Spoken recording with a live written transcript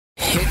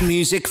Hit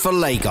music for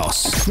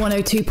Lagos.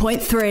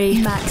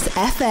 102.3 Max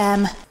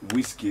FM.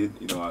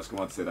 Wizkid, I was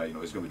going to say that,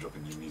 he's going to be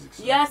dropping new music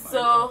soon. Yes,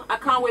 so I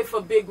can't wait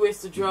for Big Wiz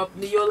to drop.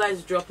 Niyola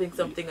is dropping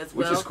something as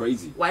well. Which is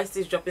crazy. YC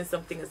is dropping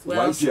something as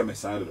well. YC I'm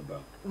excited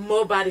about.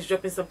 Mobad is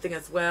dropping something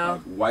as well.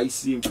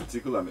 YC in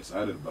particular I'm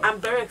excited about.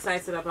 I'm very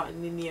excited about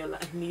Niyola.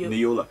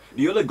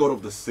 Niyola got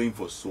off the same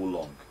for so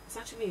long. It's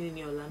actually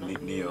Niyola, not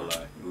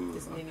Niyola.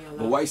 It's Niyola.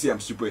 But YC I'm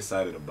super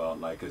excited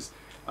about, because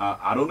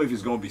I don't know if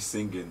he's going to be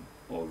singing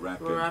or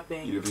rapping.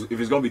 If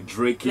it's going to be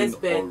draking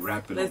or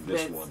rapping on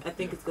this one. I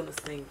think it's going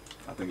to sing.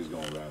 I think it's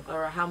going to rap.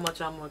 Alright, how much?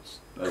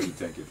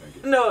 Thank you.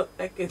 No,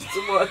 thank you,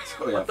 too much.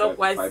 What up,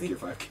 YC?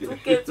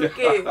 5K.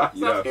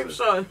 2K.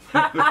 Subscription.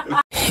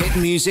 Hit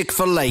music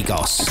for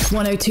Lagos.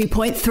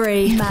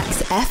 102.3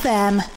 Max FM.